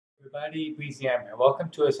everybody, BZM here. Welcome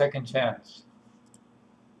to A Second Chance.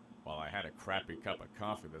 While I had a crappy cup of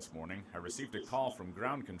coffee this morning, I received a call from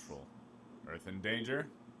ground control. Earth in danger?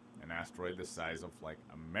 An asteroid the size of,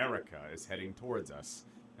 America is heading towards us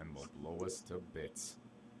and will blow us to bits.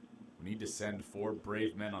 We need to send 4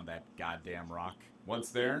 brave men on that goddamn rock. Once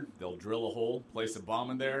there, they'll drill a hole, place a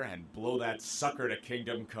bomb in there, and blow that sucker to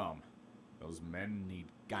kingdom come. Those men need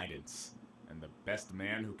guidance, and the best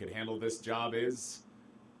man who could handle this job is...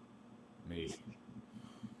 me.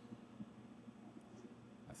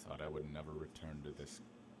 I thought I would never return to this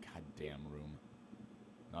goddamn room.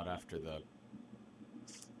 Not after the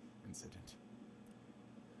incident.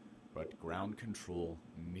 But ground control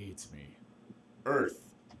needs me.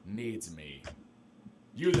 Earth needs me.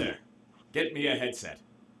 You there, get me a headset.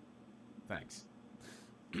 Thanks.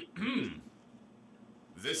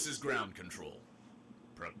 This is ground control.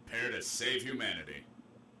 Prepare to save humanity.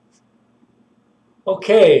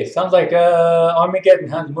 Okay, sounds like Armageddon,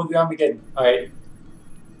 huh? The movie Armageddon. Alright.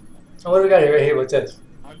 So what do we got here? Right here, what's this?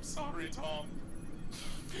 I'm sorry, Tom.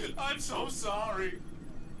 I'm so sorry.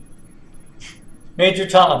 Major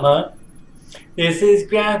Tom, huh? This is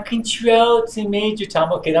ground control to Major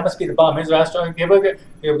Tom. Okay, that must be the bomb. Here's the asteroid. Here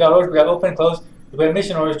we got orders. We got open and close. We got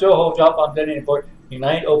mission orders. Drill hole, drop bomb, detonate port.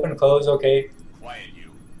 Unite, open, close. Okay. Quiet,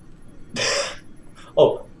 you.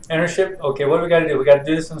 Oh, enter ship. Okay, what do we got to do? We got to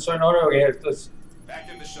do this in a certain order. Okay, let's. Back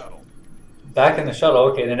in the shuttle. Back in the shuttle.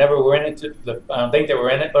 Okay, they never were in it. I don't think they were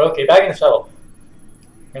in it, but okay, back in the shuttle.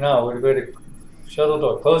 Okay, now we're going to shuttle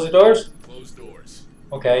door. Close the doors. Close doors.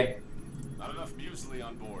 Okay. Not enough muesli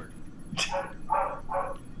on board. Got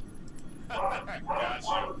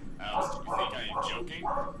you. Else, do you think I am joking?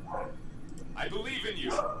 I believe in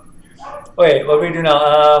you. Wait, what do we do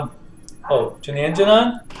now? Oh, turn the engine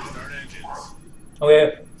on? Start engines.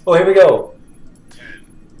 Okay. Oh, here we go. 10,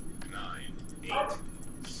 9, 8,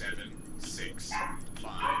 7, 6,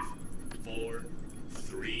 5, 4,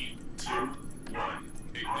 3, 2, 1.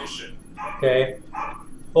 Ignition. Okay.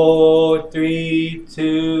 4, 3,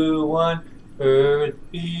 2, 1. Earth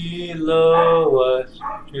below us,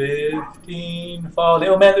 drifting, falling.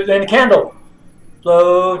 Oh man, there's a candle.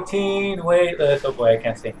 Floating, weightless. Oh boy, I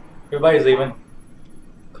can't see. Everybody's leaving.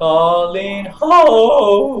 Calling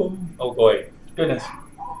home. Oh boy, goodness.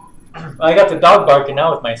 I got the dog barking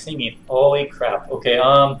now with my singing. Holy crap. Okay,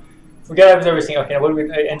 forget I was ever singing. Okay, now what do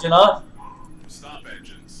we, engine off? Stop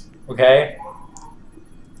engines. Okay.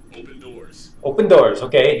 Open doors. Open doors.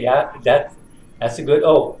 Okay, yeah, that's a good.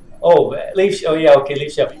 Oh, leave. Oh yeah, okay,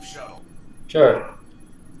 leave ship. Leave shuttle. Sure.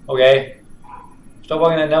 Okay. Stop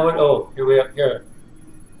walking that now. Oh, here we are. Here.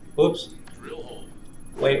 Oops. Drill hole.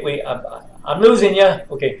 Wait. I'm losing you.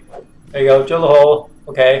 Okay. There you go. Drill the hole.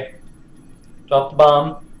 Okay. Drop the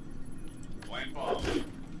bomb. Plant bomb.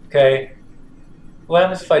 Okay. What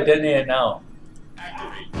happens if I detonate it now?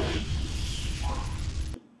 Activate.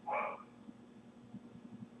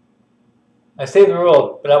 I saved the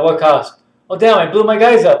world, but at what cost? Oh damn! I blew my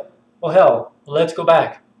guys up. Oh hell. Well, let's go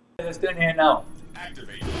back. Let's detonate it now.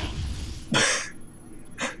 Activate.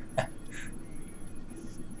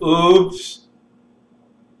 Oops.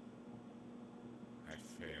 I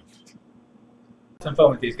failed. Some fun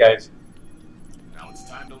with these guys. Now it's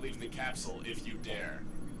time to leave the capsule if you dare.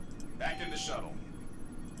 Back in the shuttle.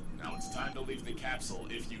 Now it's time to leave the capsule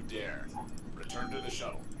if you dare. Return to the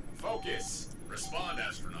shuttle. Focus! Respond,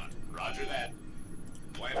 astronaut. Roger that.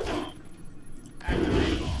 Plant bomb.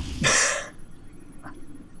 Activate bomb.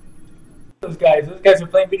 Those guys are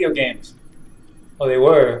playing video games. Oh, they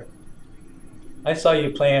were. I saw you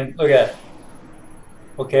playing. Look at.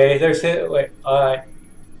 Okay, there's it. Wait, alright.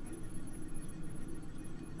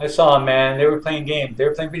 I saw them, man. They were playing games. They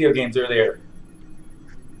were playing video games earlier.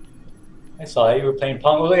 I saw you were playing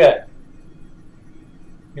Pong. Oh, look at.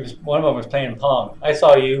 One of them was playing Pong. I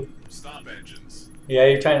saw you. Stop engines. Yeah,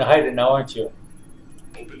 you're trying to hide it now, aren't you?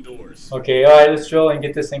 Open doors. Okay, alright, let's drill and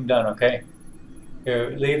get this thing done, okay?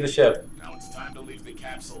 Here, leave the ship. Now it's time to leave the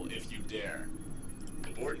capsule if you dare.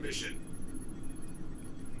 Abort mission.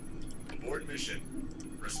 Abort mission.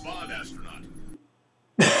 Respond, astronaut.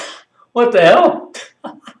 What the hell?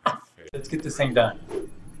 Let's get this thing done.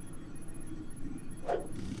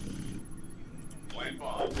 Plant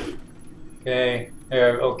bomb. Okay,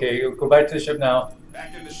 there, okay, go back to the ship now.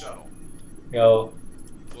 Back in the shuttle. Go.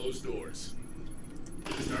 Close doors.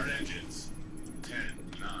 Start engines. 10,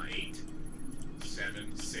 9, 8,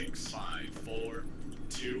 7, 6, 5, 4,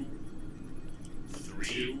 2,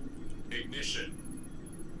 3. Ignition.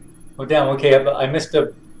 Oh damn, okay, I missed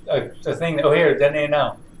a thing. Oh here, detonate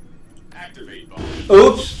now. Activate bomb.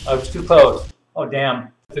 Oops, I was too close. Oh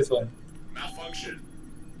damn, this one. Malfunction.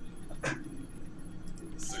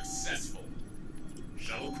 Success.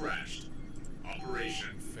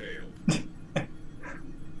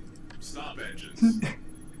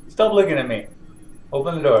 Stop looking at me.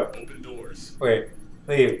 Open the door. Open doors. Wait.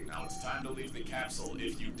 Leave. Now it's time to leave the capsule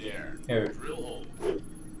if you dare. Here. Drill hole.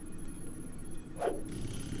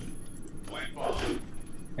 Plant bomb.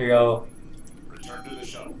 Here you go. Return to the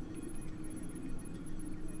shuttle.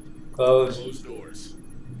 Close. Close doors.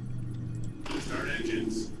 Start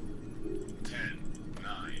engines. 10,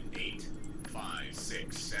 9, 8, 5,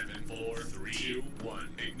 6, 7, 4, 3, 2, 1.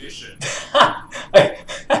 Ignition.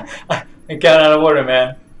 I count out of order,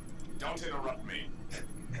 man. Don't interrupt me.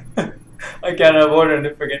 I count out of order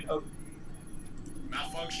and forget. Oh.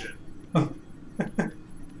 Malfunction.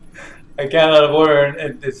 I count out of order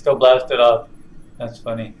and it still blasted off. That's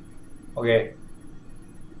funny. Okay.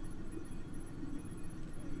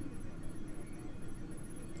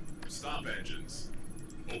 Stop engines.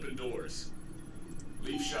 Open doors.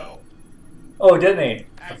 Leave shuttle. Oh, didn't he?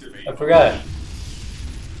 Activate. I forgot.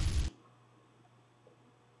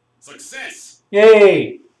 Success!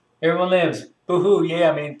 Yay! Everyone lives. Boo-hoo.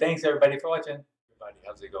 Yeah, I mean, thanks everybody for watching. Everybody,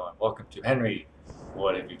 how's it going? Welcome to Henry.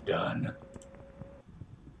 What have you done?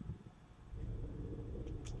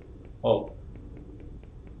 Oh.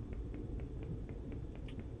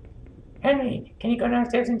 Henry, can you go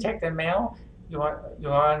downstairs and check the mail? You are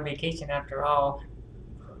on vacation after all.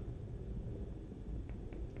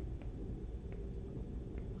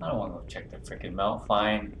 I don't want to go check the freaking mail.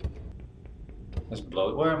 Fine. Let's blow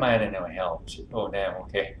it. Where am I at anyway? Hell. Oh, damn.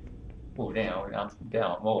 Okay. Oh, damn. I'm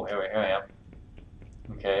down. Oh, here I am.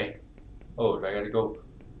 Okay. Oh, do I gotta go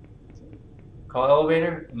call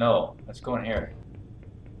elevator? No. Let's go in here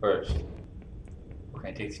first. Oh, can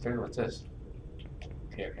I take the stairs? What's this?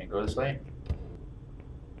 Okay, can I go this way?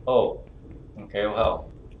 Oh. Okay, well,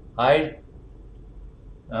 hell. Hide?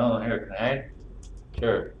 Oh, here. Can I hide?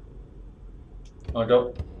 Sure. Oh,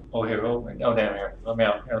 don't. Oh, here. Oh, damn, here. Let me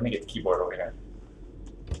out. Here, let me get the keyboard over here.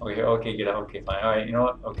 Okay, here. Okay, get out. Okay, fine. Alright, you know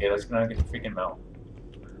what? Okay, let's go and get the freaking mail.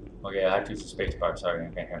 Okay, I have to use the space bar. Sorry.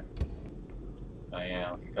 Okay, here. Oh,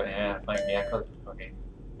 yeah. Okay, go ahead. Fine. Yeah, okay.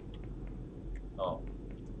 Oh.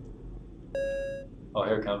 Oh,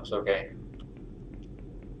 here it comes. Okay.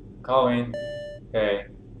 Calling. Okay.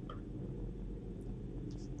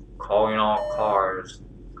 Calling all cars.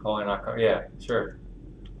 Calling all cars. Yeah, sure.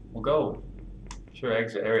 We'll go. Sure,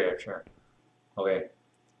 exit area, sure. Okay.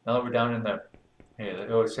 Now that we're down in the... Hey,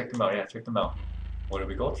 let's check them out. Yeah, check them out. What did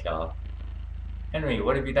we go to, y'all? Henry,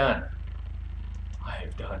 what have you done? I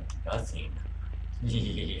have done nothing.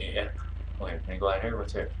 Yeah. Okay, can I go out here?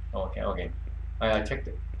 What's here? Oh, okay, okay. I checked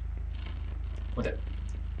it. What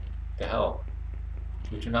the hell?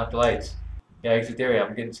 We turn off the lights. Yeah, exit the area.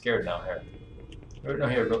 I'm getting scared now here. No,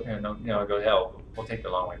 here, go here. No, go to hell. We'll take the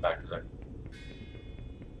long way back to there.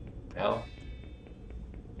 The hell?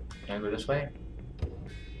 Can I go this way?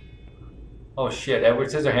 Oh shit, Edward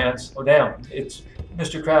Scissorhands. Oh damn, it's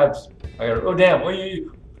Mr. Krabs. I gotta, oh damn,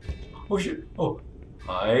 oh shit, oh,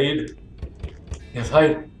 hide. Yes,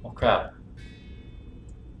 hide. Oh crap.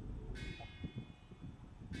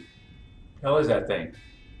 How is that thing?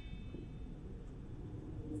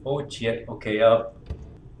 Oh shit, okay, up.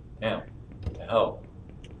 Damn, what the hell?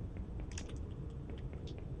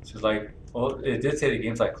 This is like, well, it did say the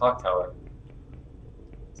game's like Clock Tower.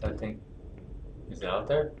 Is that thing? Is it out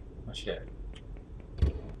there? Oh shit.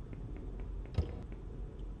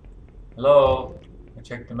 Hello? I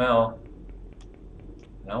checked the mail.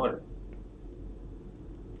 Now what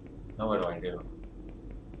do I do?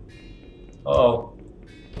 Uh-oh.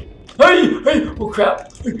 Hey! Oh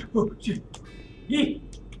crap! Oh shit! Yee!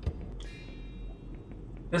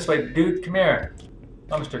 This way, dude, come here.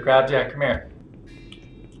 Oh, Mr. Krabs, yeah, come here.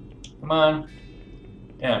 Come on.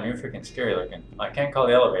 Damn, you're freaking scary looking. I can't call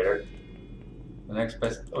the elevator. The next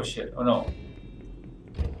best. Oh shit. Oh no.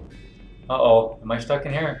 Uh oh. Am I stuck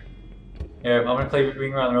in here? Here, I'm gonna play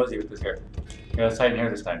Ring Around the Rosie with this here. Yeah, let's hide in here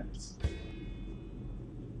this time.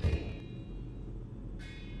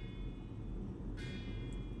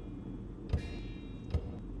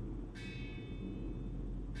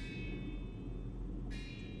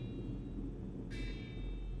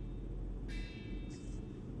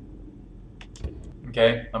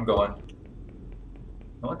 Okay, I'm going.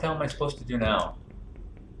 What the hell am I supposed to do now?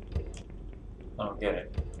 I don't get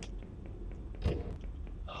it.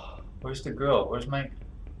 Where's the grill? Where's my...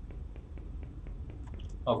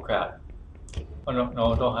 Oh crap. Oh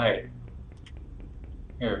no, don't hide.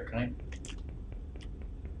 Here, can I...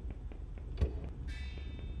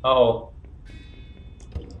 Uh-oh.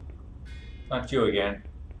 Not you again.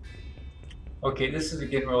 Okay, this is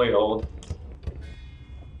getting really old.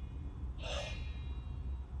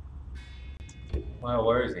 Wow,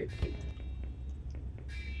 where is he?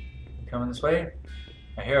 Coming this way?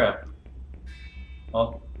 I hear him.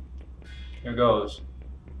 Oh, Here goes.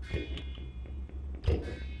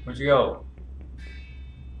 Where'd you go?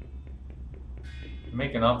 You're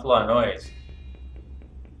making an awful lot of noise.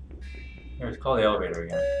 Here, let's call the elevator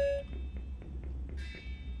again.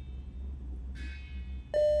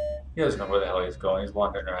 He doesn't know where the hell he's going. He's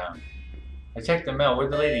wandering around. I checked him out.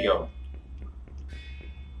 Where'd the lady go?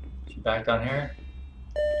 She back down here?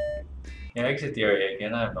 Yeah, exit the area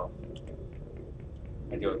again. I have no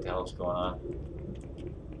idea what the hell's going on.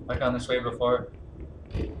 Have I gone this way before?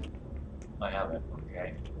 I haven't.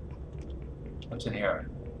 Okay. What's in here?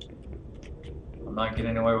 I'm not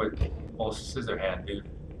getting anywhere with old Scissorhand, dude.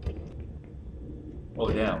 Oh,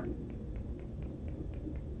 damn.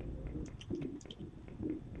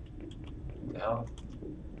 What the hell?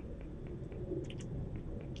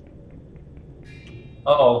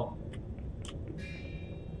 Uh-oh.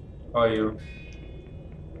 How are you?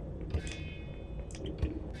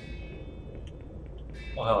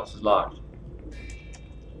 Oh hell, this is locked.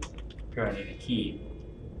 Here, I need a key.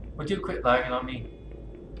 Would you quit lagging on me?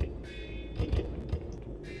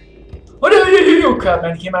 Oh no, you crap,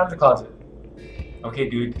 man, he came out of the closet. Okay,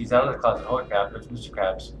 dude, he's out of the closet. Holy crap, there's Mr.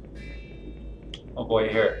 Krabs. Oh boy,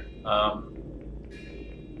 here.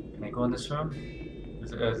 Can I go in this room?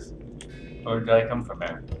 Or did I come from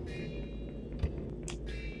there?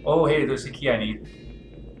 Oh, hey, there's the key I need.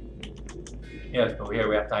 Yes, but here,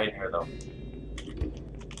 we have to hide in here, though.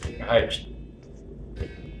 Here, hide.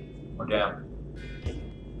 Oh, damn.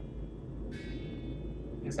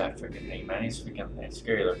 What's that freaking thing, man? He's freaking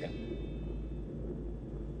scary looking.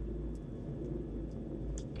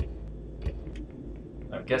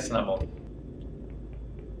 I'm guessing I'm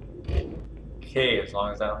okay as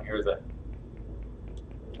long as I don't hear the...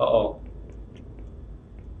 Uh-oh.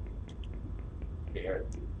 Here.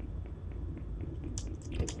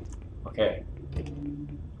 Okay.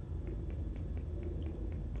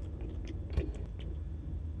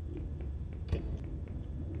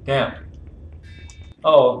 Damn.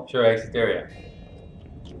 Oh, sure, exit area.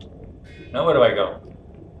 Now where do I go?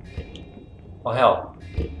 Oh hell.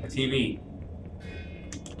 A TV.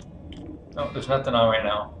 No, there's nothing on right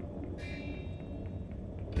now.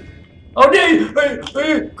 Oh, hey,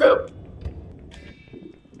 crap!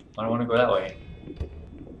 I don't want to go that way.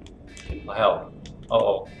 Oh hell.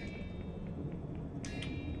 Uh-oh.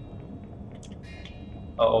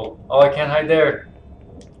 Uh-oh. Oh, I can't hide there.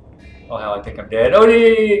 Oh hell, I think I'm dead. Oh,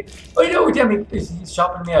 yeah. Oh no, damn, he's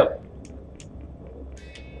chopping me up.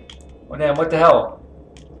 Oh damn, what the hell?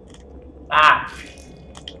 Ah!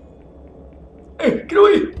 Hey, get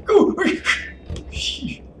away! Go!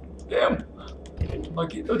 Damn. I'm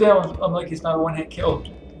lucky. Oh damn, I'm lucky it's not a one-hit kill.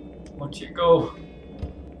 Won't you go?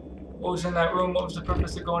 What was in that room? What was the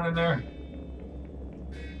purpose of going in there?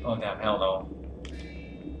 Oh damn, hell no.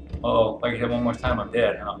 Uh-oh, if I get hit one more time, I'm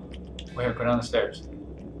dead, huh? Go here, go down the stairs.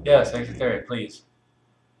 Yes, exit there, please.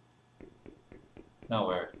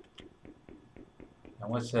 Nowhere. Now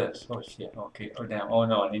what's this? Oh shit, okay, oh damn, oh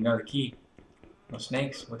no, I need another key. No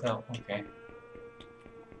snakes? What the hell? Okay.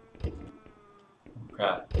 Oh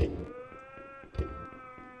crap.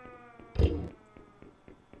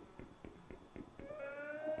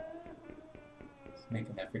 It's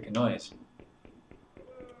making that freaking noise.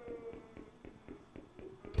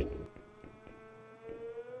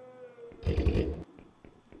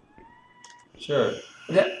 Sure.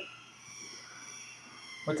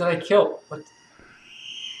 What did I kill? What?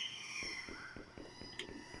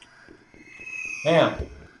 Damn.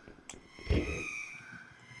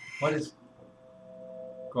 What is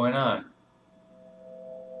going on?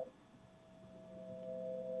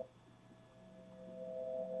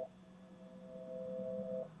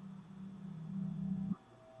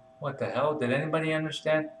 What the hell? Did anybody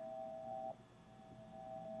understand?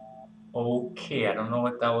 Okay, I don't know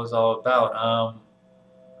what that was all about.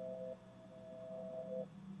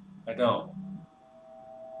 I don't.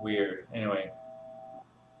 Weird. Anyway,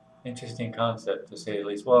 interesting concept to say the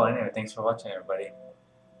least. Well, anyway, thanks for watching, everybody.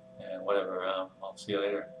 And whatever, I'll see you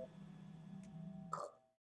later.